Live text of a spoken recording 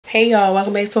Hey y'all,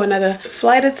 welcome back to another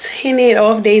flight attendant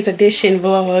off days edition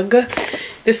vlog.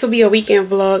 This will be a weekend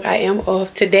vlog. I am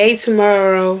off today,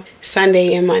 tomorrow,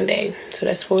 Sunday, and Monday. So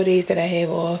that's 4 days that I have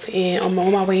off. And I'm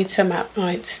on my way to my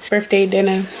aunt's birthday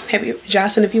dinner. Happy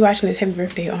Jocelyn, if you're watching this, happy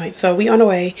birthday, aunt. So we on the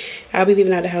way. I'll be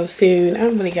leaving out the house soon. I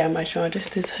don't really got much on,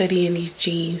 just this hoodie and these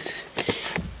jeans.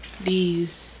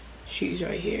 These shoes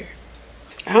right here.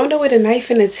 I don't know where the knife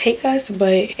finna take us,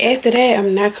 but after that,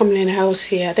 I'm not coming in the house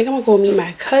here. I think I'm gonna go meet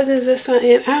my cousins or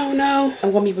something. I don't know.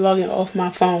 I'm gonna be vlogging off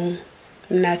my phone.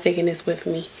 I'm not taking this with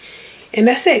me. And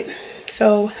that's it.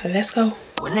 So, let's go.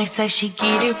 When they say she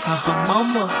get it from her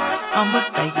mama, I'ma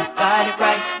say you got it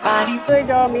right, body. Good,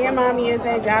 y'all. Me and mommy is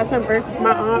at Jocelyn's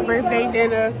my aunt's birthday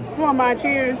dinner. Come on, ma.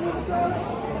 Cheers.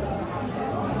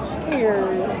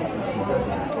 Cheers.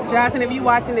 Jocelyn, if you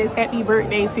watching this, happy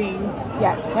birthday to you.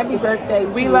 Yes, happy birthday.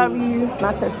 We love you.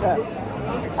 My sister.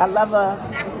 I love her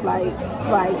like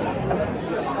a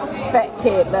fat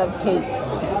kid love cake.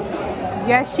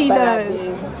 Yes, she but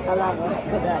does. I love her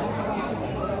today.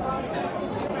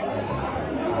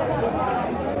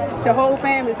 The whole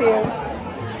fam is here.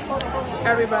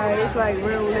 Everybody, it's like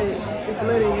real lit. It's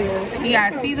lit in here. We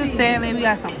got Caesar salad, we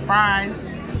got some fries.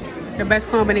 The best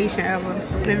combination ever.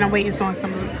 Then I'm waiting on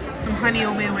some honey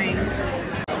old man wings.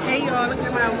 Hey y'all, look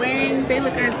at my wings. They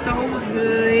looking so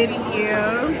good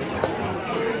here.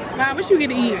 Mom, what you get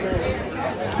to eat?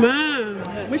 Mom,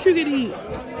 what you get to eat?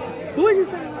 What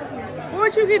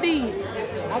you get to eat?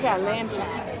 I got lamb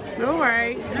chops.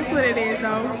 Alright, that's what it is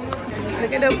though.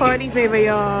 Look at the party favor,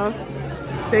 y'all.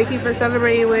 Thank you for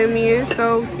celebrating with me. It's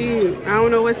so cute. I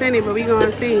don't know what's in it, but we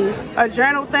gonna see. A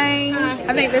journal thing.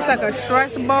 I think it's like a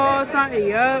stress ball or something.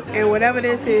 Yup. And whatever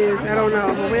this is, I don't know,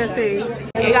 but we'll see.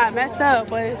 It got messed up,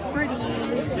 but it's pretty.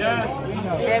 Yes, we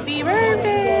know. Happy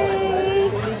birthday.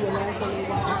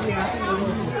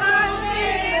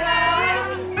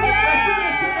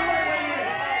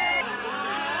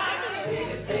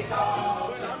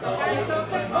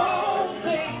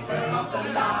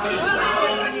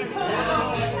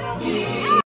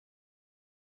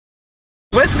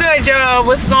 What's good, y'all?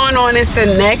 What's going on? It's the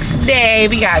next day.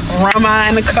 We got grandma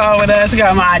in the car with us. We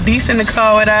got my Adise in the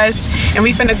car with us. And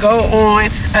we finna go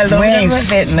on a little bit. We ain't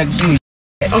fitting to do.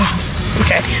 Oh,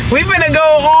 okay. We finna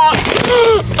go on.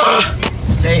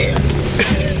 Damn.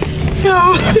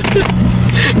 Yo.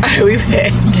 We've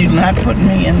had. Do not put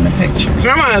me in the picture.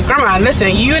 Grandma,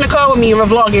 listen. You in the car with me and we're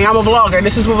vlogging. I'm a vlogger.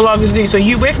 This is what vloggers do. So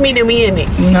you with me, then we in it.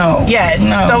 No. Yes.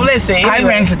 No. So listen. Anyway, I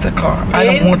rented the car. I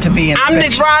don't want to be in the I'm picture.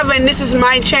 the driver and this is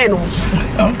my channel.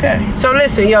 Okay. So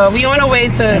listen, y'all. We on the way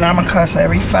to. And I'm going to cuss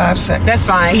every 5 seconds. That's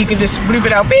fine. You can just bloop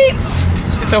it out. Beep.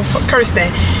 So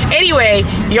Kirsten. Anyway,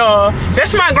 y'all,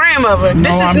 that's my grandmother. No,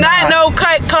 this is I'm not no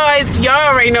cut cards.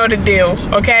 Y'all already know the deal,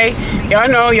 okay? Y'all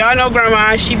know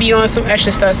grandma. She be on some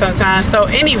extra stuff sometimes. So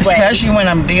anyway, especially when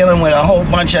I'm dealing with a whole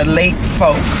bunch of late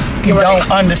folk. You don't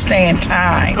understand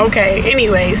time. Okay,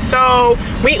 anyway, so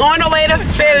we on the way to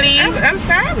Philly. I'm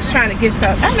sorry, I was trying to get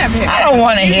stuff. I don't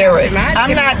want to hear it.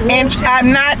 I'm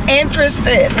not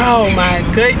interested. Oh my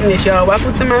goodness, y'all.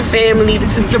 Welcome to my family.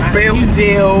 This is the real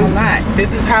deal.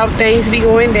 This is how things be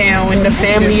going down in the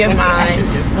family of mine.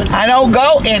 I don't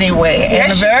go anywhere. And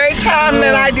the very time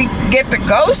that I get to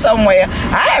go somewhere,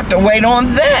 I have to wait on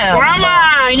them.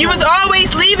 Grandma, you was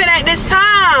always leaving at this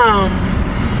time.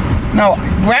 No,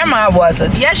 Grandma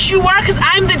wasn't. Yes, you are, because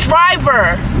I'm the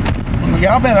driver.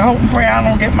 Y'all better hope and pray I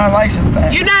don't get my license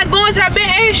back. You're not going to. I've been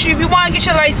asked you if you want to get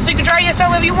your license. So you can drive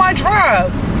yourself if you want to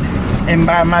drive. And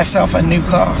buy myself a new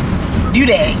car. Do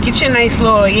that. Get your nice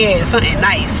little, something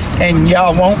nice. And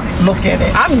y'all won't look at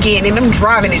it. I'm getting it. I'm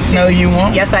driving it too. No, you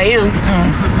won't? Yes, I am.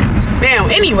 Now,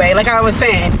 anyway, like I was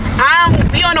saying,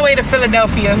 we on the way to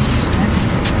Philadelphia.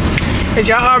 Because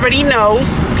y'all already know,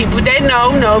 people that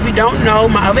know. If you don't know,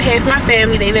 my other half of my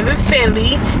family, they live in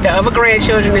Philly. The other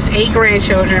grandchildren, there's 8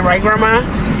 grandchildren, right, Grandma?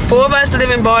 4 of us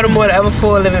live in Baltimore, the other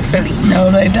 4 live in Philly.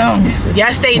 No, they don't.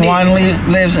 Yes, they do. One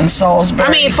lives in Salisbury.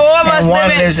 I mean, 4 of us and one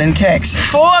lives in Texas.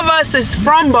 4 of us is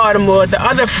from Baltimore. The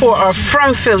other 4 are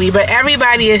from Philly, but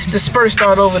everybody is dispersed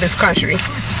all over this country.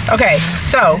 Okay,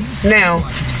 so now,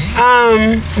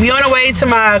 we on the way to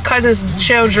my cousin's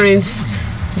children's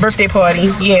birthday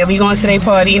party. Yeah, we going to their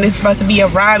party and it's supposed to be a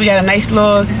ride. We got a nice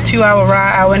little 2-hour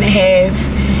ride, hour and a half.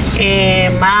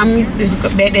 And mom is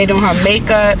back there doing her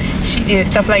makeup and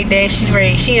stuff like that. She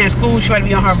in school. She about to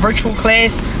be on her virtual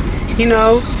class. You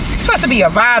know, it's supposed to be a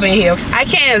vibe in here. I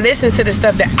can't listen to the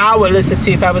stuff that I would listen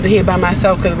to if I was here by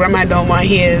myself because grandma don't want to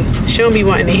hear. She don't be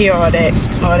wanting to hear all that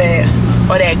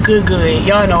good.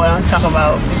 Y'all know what I'm talking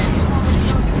about.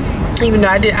 Even though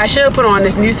I should put on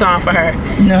this new song for her.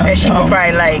 No, that she would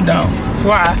probably like. No.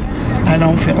 Why? I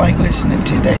don't feel like listening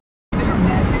to that.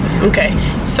 Okay,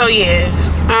 so yeah,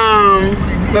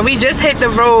 but we just hit the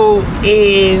road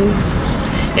and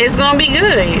it's gonna be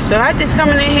good. So I just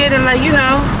coming in here to, like, you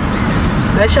know,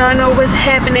 let y'all know what's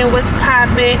happening, what's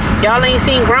popping. Y'all ain't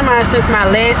seen Grandma since my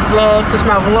last vlog, since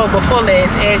my vlog before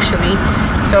last, actually.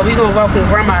 So we gonna welcome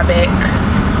Grandma back.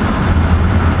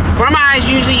 Grandma is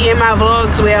usually in my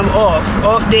vlogs where I'm off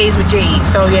days with Jade.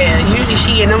 So yeah, usually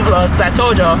she in them vlogs. I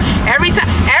told y'all, every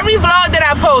vlog that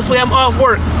I post where I'm off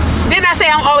work, then I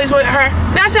say I'm always with her.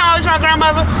 Then I say I'm always with my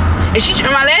grandmother. And she, in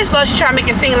my last vlog, she tried to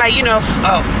make it seem like, you know,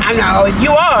 oh, I'm not always.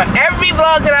 You are. Every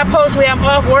vlog that I post where I'm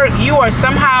off work, you are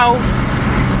somehow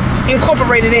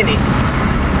incorporated in it.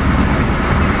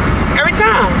 Every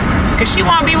time. Because she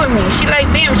want to be with me. She like,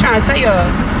 damn, trying to tell y'all,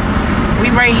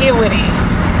 we right here with it.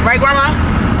 Right, Grandma?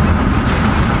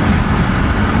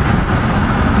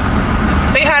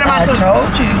 Say hi to my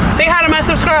told you. Say hi to my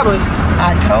subscribers.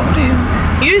 I told you.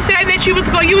 You said that you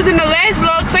was in the last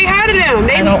vlog. Say hi to them.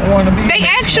 I don't want to be. They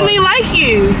actually like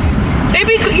you.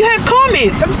 You have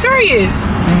comments. I'm serious.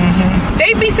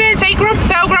 They be saying,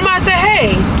 tell Grandma, say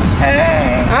hey.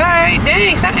 Hey. All right,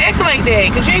 dang, stop acting like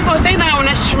that, cause you ain't gonna say nothing when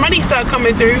that money start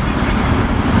coming through.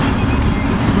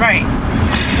 Right.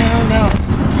 Hell no.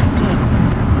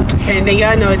 And then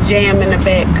y'all know Jam in the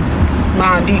back,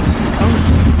 Mondews.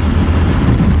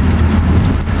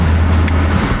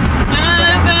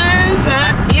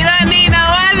 You don't need no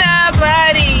other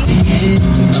body.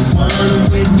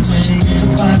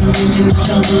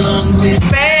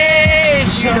 Babe,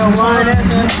 you don't wanna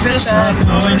this up.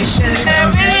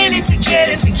 I really need to get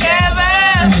it together.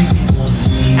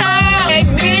 Oh, make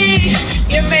me,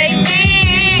 you make me.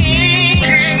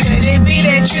 Could it be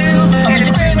that you at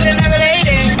the crib with another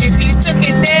lady? If you took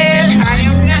it there, I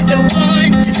am not the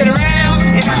one to sit around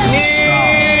in New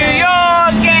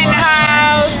York in the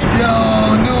house. New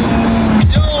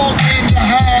York in the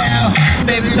house.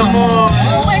 Baby, come on.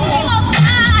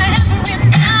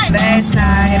 Last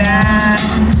night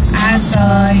I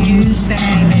saw you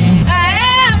singing. I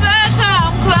ever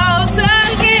come closer?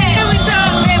 Can we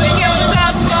talk, baby? Can we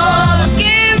talk more?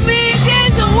 Give me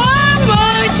just one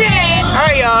more chance.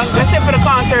 Alright, y'all. That's it for the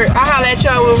concert. I'll holler at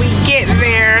y'all when we get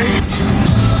there.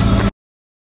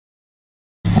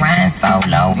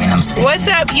 What's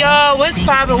up, y'all? What's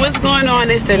poppin'? What's going on?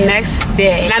 It's the next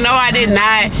day. I know I did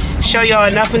not show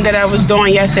y'all nothing that I was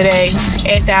doing yesterday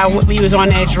after we was on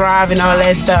that drive and all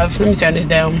that stuff. Let me turn this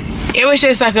down. It was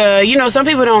just like a, you know, some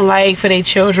people don't like for their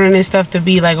children and stuff to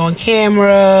be like on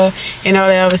camera and all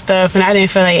that other stuff, and I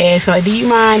didn't feel like asking, like, do you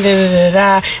mind, da da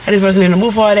da da. I just wasn't in the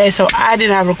mood for all that, so I did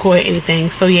not record anything.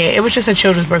 So yeah, it was just a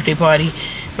children's birthday party.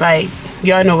 Like,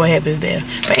 y'all know what happens there.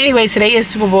 But anyway, today is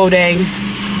Super Bowl day.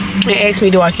 They asked me,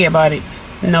 do I care about it?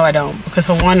 No, I don't. Because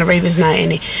for one, the Ravens not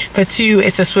in it. For two,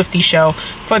 it's a Swiftie show.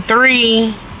 For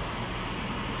three,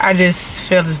 I just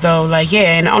feel as though, like,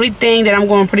 yeah. And the only thing that I'm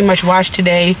going to pretty much watch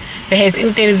today that has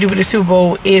anything to do with the Super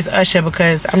Bowl is Usher,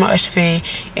 because I'm an Usher fan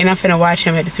and I'm finna watch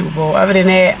him at the Super Bowl. Other than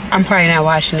that, I'm probably not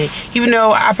watching it. Even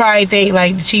though I probably think,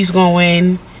 like, the Chiefs going to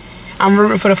win. I'm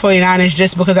rooting for the 49ers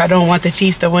just because I don't want the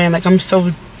Chiefs to win. Like, I'm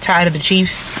so tired of the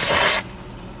Chiefs.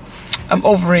 I'm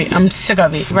over it. I'm sick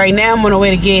of it. Right now, I'm on the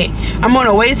way to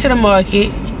the market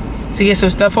to get some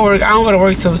stuff for work. I don't go to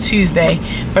work till Tuesday,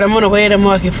 but I'm on the way to the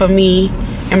market for me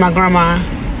and my grandma,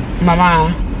 my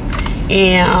mom.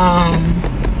 And,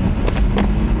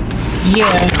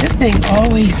 yeah, this thing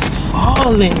always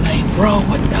falling. Like, bro,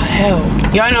 what the hell?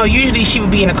 Y'all know, usually she would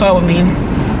be in the car with me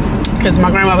because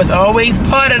my grandma was always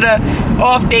part of the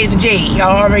off days with Jade.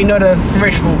 Y'all already know the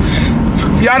ritual.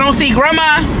 If y'all don't see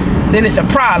grandma, then it's a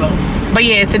problem. But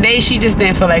yeah, today she just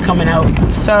didn't feel like coming out,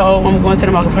 so I'm going to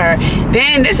the market for her.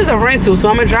 Then this is a rental, so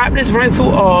I'm gonna drop this rental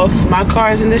off. My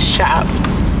car's in the shop,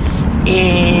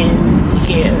 and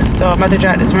yeah, so I'm about to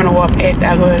drop this rental off after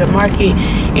I go to the market,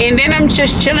 and then I'm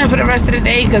just chilling for the rest of the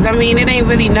day, because I mean, it ain't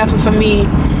really nothing for me.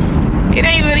 It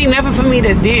ain't really nothing for me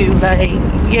to do, like,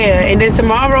 yeah. And then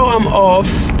tomorrow I'm off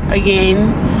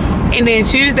again, and then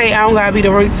Tuesday I don't gotta be to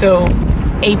work till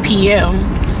 8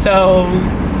 p.m. so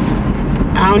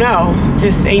I don't know,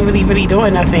 just ain't really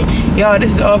doing nothing. Y'all,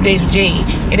 this is off days with Jade.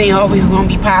 It ain't always gonna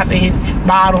be popping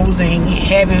bottles and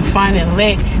having fun and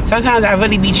lit. Sometimes I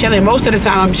really be chilling. Most of the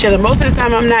time I'm chilling. Most of the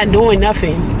time I'm not doing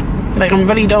nothing. Like, I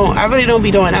really don't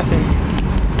be doing nothing.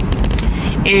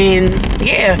 And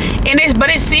yeah, and but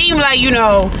it seemed like, you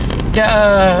know,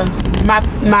 the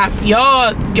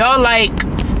y'all like,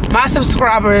 my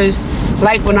subscribers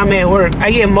like when I'm at work.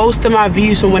 I get most of my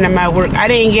views from when I'm at work. I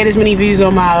didn't get as many views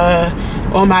on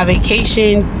my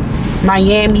vacation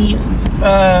Miami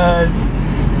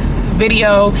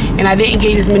video, and I didn't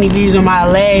get as many views on my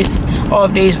last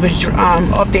off days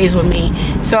with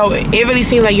me. So it really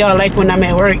seems like y'all like when I'm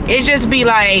at work. It just be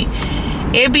like,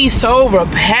 it be so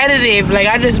repetitive. Like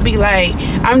I just be like,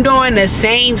 I'm doing the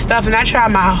same stuff, and I try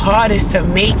my hardest to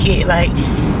make it like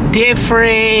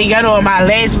different. Y'all know my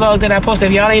last vlog that I posted,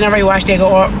 if y'all ain't already watched that,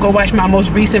 go watch my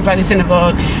most recent Flight Attendant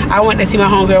vlog. I went to see my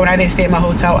homegirl when I didn't stay at my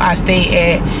hotel. I stayed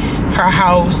at her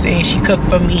house and she cooked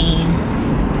for me.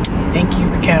 Thank you,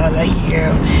 Raquel. I love you,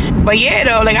 girl. But yeah,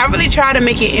 though, like I really try to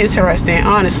make it interesting.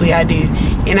 Honestly, I do.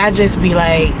 And I just be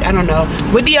like, I don't know,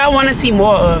 what do y'all want to see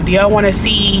more of? Do y'all want to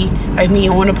see like me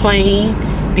on a plane?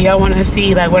 Do y'all want to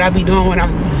see like what I be doing when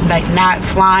I'm like not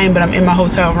flying but I'm in my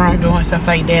hotel room doing stuff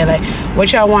like that? Like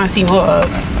what y'all want to see more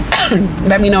of?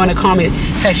 Let me know in the comment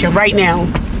section right now.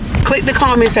 Click the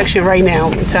comment section right now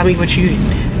and tell me what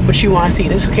you want to see.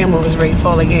 This camera was ready to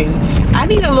fall again. I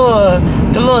need the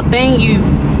little thing you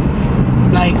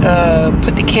like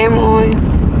put the camera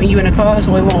on when you in the car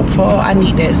so it won't fall. I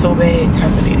need that so bad. I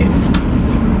really do.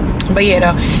 But yeah,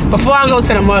 though, before I go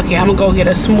to the market, I'm gonna go get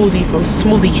a smoothie from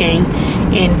Smoothie King,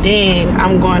 and then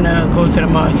I'm gonna go to the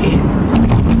market,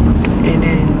 and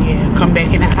then yeah, come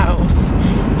back in the house,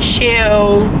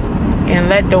 chill, and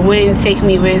let the wind take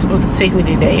me where it's supposed to take me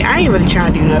today. I ain't really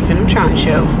trying to do nothing. I'm trying to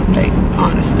chill, like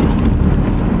honestly.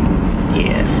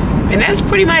 Yeah, and that's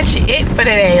pretty much it for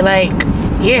today. Like,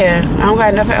 yeah, I don't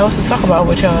got nothing else to talk about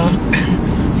with y'all.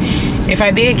 If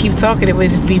I did keep talking, it would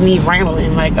just be me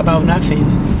rambling like about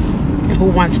nothing. Who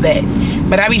wants that?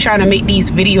 But I be trying to make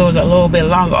these videos a little bit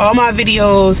longer. All my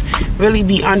videos really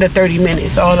be under 30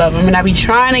 minutes, all of them. And I be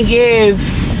trying to give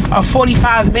a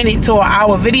 45-minute to an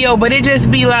hour video, but it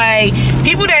just be like,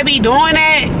 people that be doing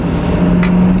that,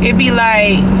 it be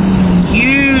like,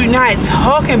 you not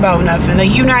talking about nothing. Like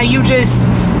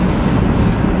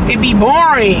it be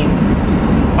boring.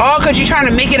 All because you're trying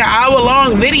to make it an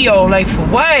hour-long video. Like, for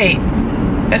what?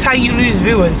 That's how you lose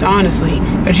viewers, honestly.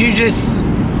 But you just,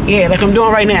 yeah, like I'm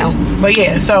doing right now. But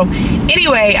yeah, so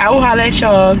anyway, I will holler at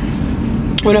y'all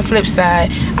on the flip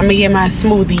side. I'm gonna get my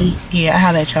smoothie. Yeah, I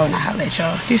holler at y'all and I holler at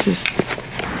y'all. This is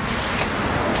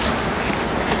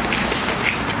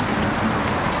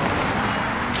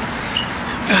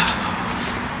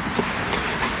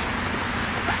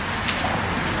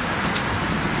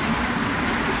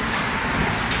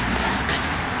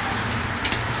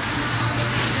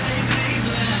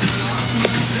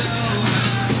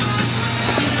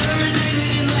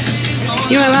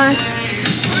you in line?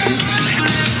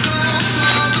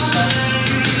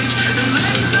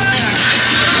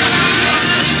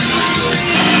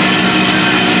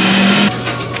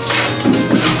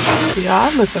 Y'all,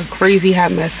 I look a crazy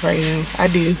hot mess right now. I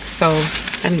do, so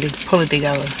I need to pull it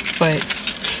together. But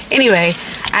anyway,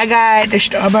 I got the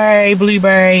strawberry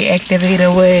blueberry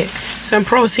activator with some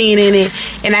protein in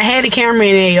it, and I had the camera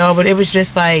in there, y'all, but it was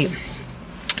just like,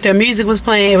 the music was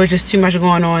playing, it was just too much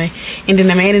going on, and then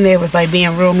the man in there was like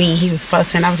being real mean. He was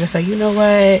fussing. I was just like, you know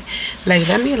what, like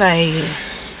let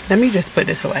me just put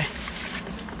this away.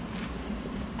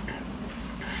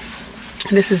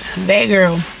 This is Bad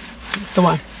Girl. It's the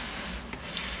one.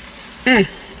 And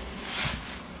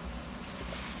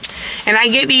I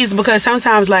get these because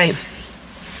sometimes like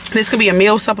this could be a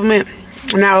meal supplement.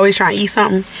 I'm not always trying to eat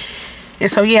something,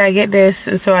 and so yeah, I get this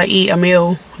until I eat a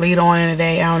meal later on in the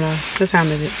day. I don't know. What time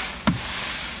is it?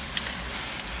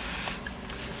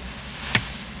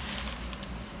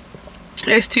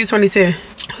 It's 2:22.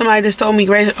 Somebody just told me,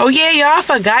 Grace. Oh yeah, y'all, I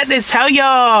forgot to tell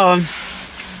y'all.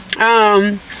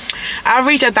 I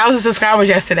reached 1,000 subscribers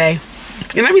yesterday.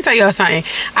 And let me tell y'all something.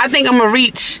 I think I'm gonna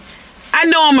reach, I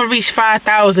know I'm gonna reach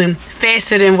 5,000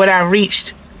 faster than what I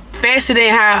reached. Faster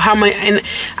than how much, and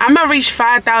I'm gonna reach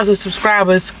 5,000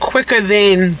 subscribers quicker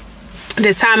than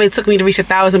the time it took me to reach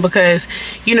 1,000, because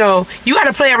you know, you got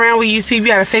to play around with YouTube. You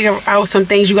got to figure out some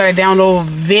things. You got to download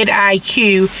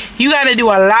vidIQ. You got to do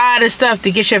a lot of stuff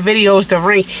to get your videos to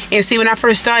rank. And see, when I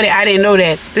first started, I didn't know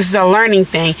that this is a learning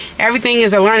thing. Everything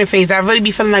is a learning phase. I really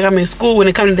be feeling like I'm in school when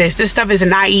it comes to this stuff is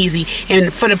not easy,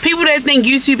 and for the people that think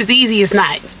YouTube is easy, it's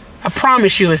not. I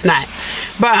promise you it's not.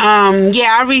 But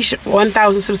yeah, I reached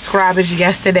 1,000 subscribers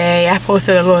yesterday. I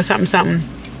posted a little something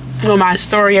on my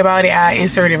story about it. I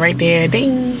inserted right there.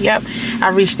 Ding. Yep, I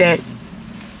reached that,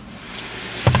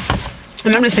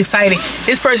 and I'm just excited.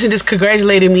 This person just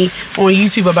congratulated me on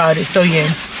YouTube about it. So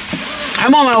yeah,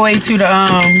 I'm on my way to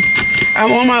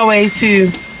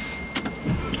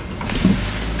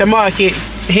the market.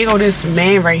 Here go this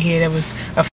man right here that was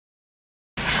a,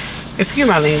 excuse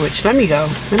my language. Let me go.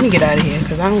 Let me get out of here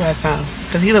because I don't got time.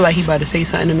 Because he look like he about to say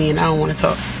something to me and I don't want to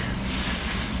talk.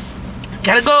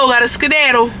 Gotta go. Gotta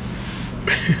skedaddle.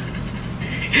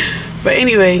 But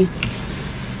anyway,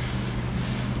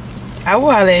 I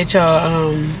will holler at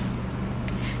y'all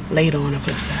later on the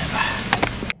flip side. Bye.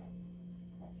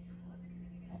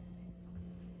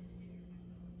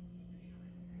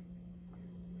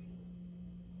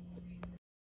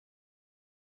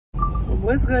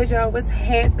 What's good, y'all? What's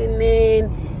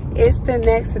happening? It's the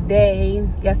next day.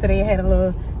 Yesterday I had a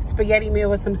little spaghetti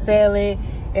meal with some salad,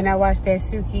 and I watched that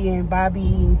Suki and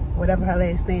Bobby, whatever her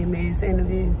last name is,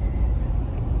 interview.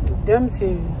 Them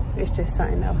two, it's just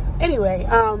something else. Anyway,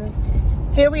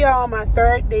 here we are on my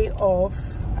third day off.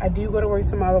 I do go to work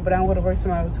tomorrow, but I don't go to work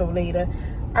tomorrow until later.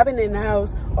 I've been in the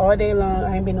house all day long.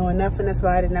 I ain't been doing nothing. That's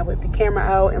why I did not whip the camera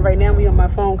out. And right now we on my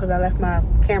phone because I left my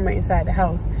camera inside the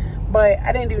house. But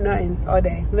I didn't do nothing all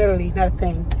day. Literally, not a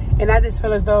thing. And I just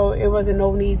feel as though it wasn't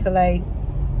no need to, like,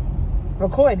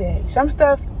 record that. Some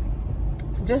stuff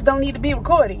just don't need to be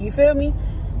recorded. You feel me?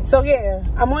 So, yeah.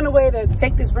 I'm on the way to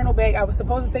take this rental back. I was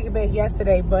supposed to take it back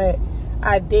yesterday, but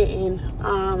I didn't.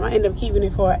 I ended up keeping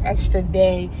it for an extra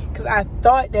day because I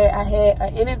thought that I had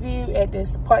an interview at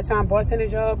this part-time bartender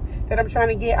job that I'm trying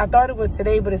to get. I thought it was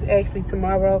today, but it's actually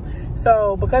tomorrow.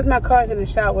 So because my car's in the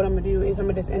shop, what I'm gonna do is I'm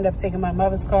gonna just end up taking my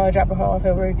mother's car, dropping her off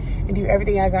at work, and do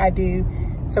everything I gotta do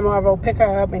tomorrow. Pick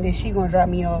her up, and then she gonna drop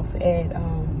me off at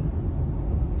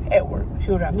work. She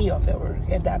gonna drop me off at work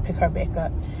after I pick her back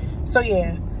up. So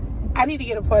yeah, I need to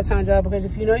get a part-time job because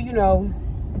if you know, you know.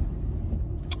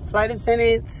 Flight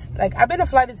attendants, like I've been a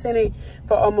flight attendant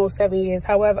for almost 7 years.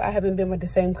 However, I haven't been with the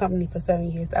same company for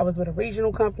 7 years. I was with a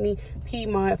regional company,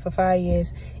 Piedmont, for 5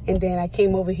 years. And then I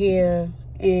came over here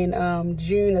in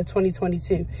June of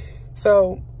 2022.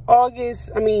 So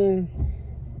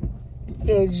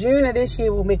June of this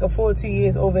year will make a full 2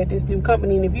 years over at this new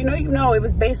company. And if you know, you know, it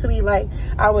was basically like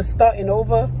I was starting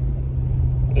over.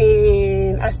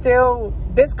 And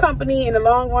this company in the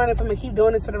long run, if I'm gonna keep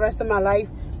doing this for the rest of my life,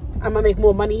 I'm gonna make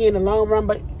more money here in the long run.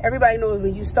 But everybody knows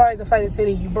when you start as a flight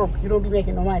attendant, you broke. You don't be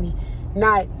making no money.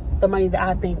 Not the money that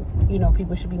I think, you know,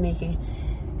 people should be making.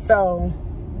 So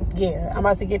yeah, I'm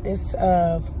about to get this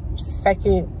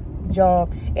second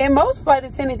job. And most flight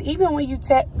attendants, even when you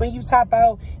top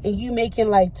out and you making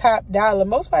like top dollar,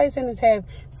 most flight attendants have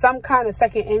some kind of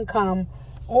second income,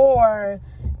 or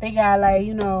they got, like,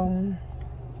 you know,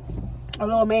 a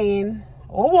little man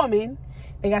or woman,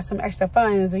 they got some extra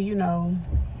funds, and you know,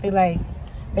 they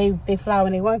fly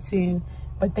when they want to,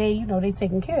 but they, you know, they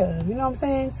taken care of, you know what I'm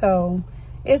saying? So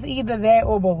it's either that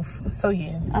or both. So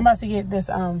yeah, I'm about to get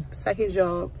this second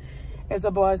job as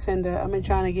a bartender. I've been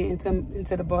trying to get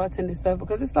into the bartender stuff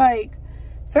because it's like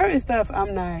certain stuff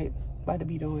I'm not about to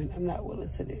be doing, I'm not willing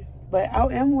to do, but I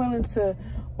am willing to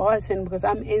bartend because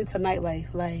I'm into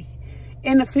nightlife. Like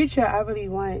in the future, I really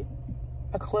want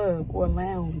a club or a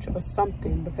lounge or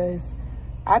something, because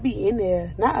I be in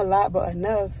there, not a lot, but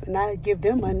enough, and I give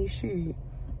them money. Shoot,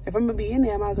 if I'm gonna be in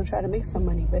there, I might as well try to make some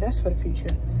money, but that's for the future.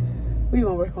 We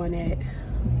gonna work on that.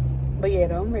 But yeah,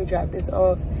 though, I'm ready to drop this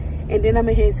off, and then I'm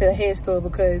gonna head to the hair store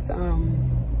because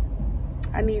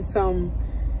I need some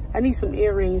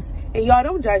earrings. And y'all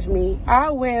don't judge me. I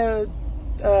wear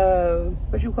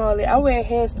I wear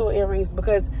hair store earrings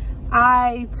because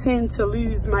I tend to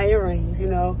lose my earrings. You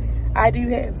know, I do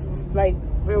have like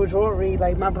real jewelry,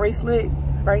 like my bracelet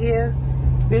right here,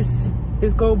 this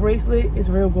gold bracelet is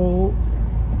real gold,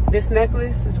 this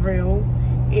necklace is real,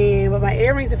 and with my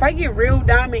earrings, if I get real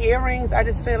diamond earrings, I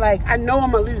just feel like I know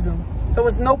I'm gonna lose them, so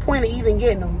it's no point of even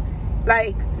getting them.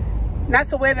 Like, not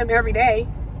to wear them every day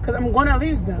because I'm gonna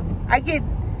lose them. I get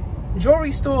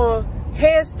jewelry store,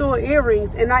 hair store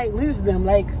earrings and I lose them.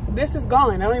 Like, this is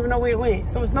gone, I don't even know where it went,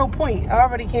 so it's no point. I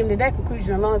already came to that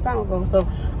conclusion a long time ago. So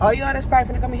all y'all that's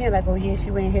probably finna come in here like, oh yeah,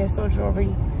 she wearing hair store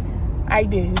jewelry, I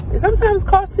do. And sometimes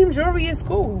costume jewelry is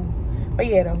cool. But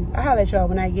yeah, though, I'll holler at y'all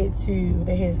when I get to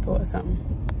the hair store or something.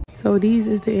 So these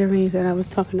is the earrings that I was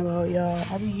talking about, y'all.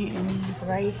 I be getting these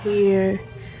right here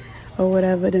or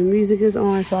whatever. The music is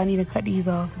on, so I need to cut these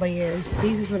off. But yeah,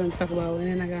 these is what I'm talking about. And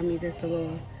then I got me this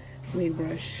little wig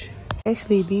brush.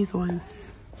 Actually, these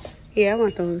ones. Yeah, I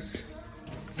want those.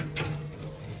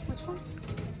 Which one?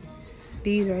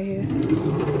 These right here.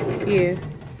 Yeah.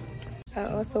 I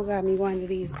also got me one of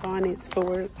these bonnets for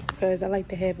work because I like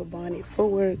to have a bonnet for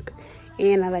work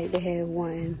and I like to have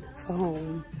one for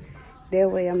home. That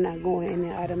way I'm not going in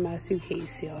and out of my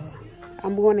suitcase, y'all.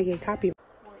 I'm going to get copyright.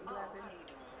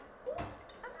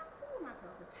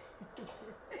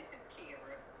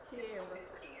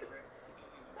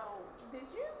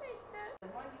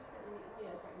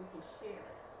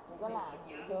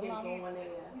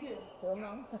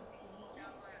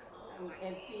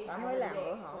 And see how it looks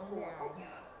before.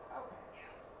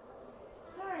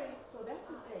 Alright, so that's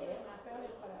the thing. I found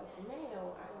it out.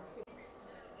 Now I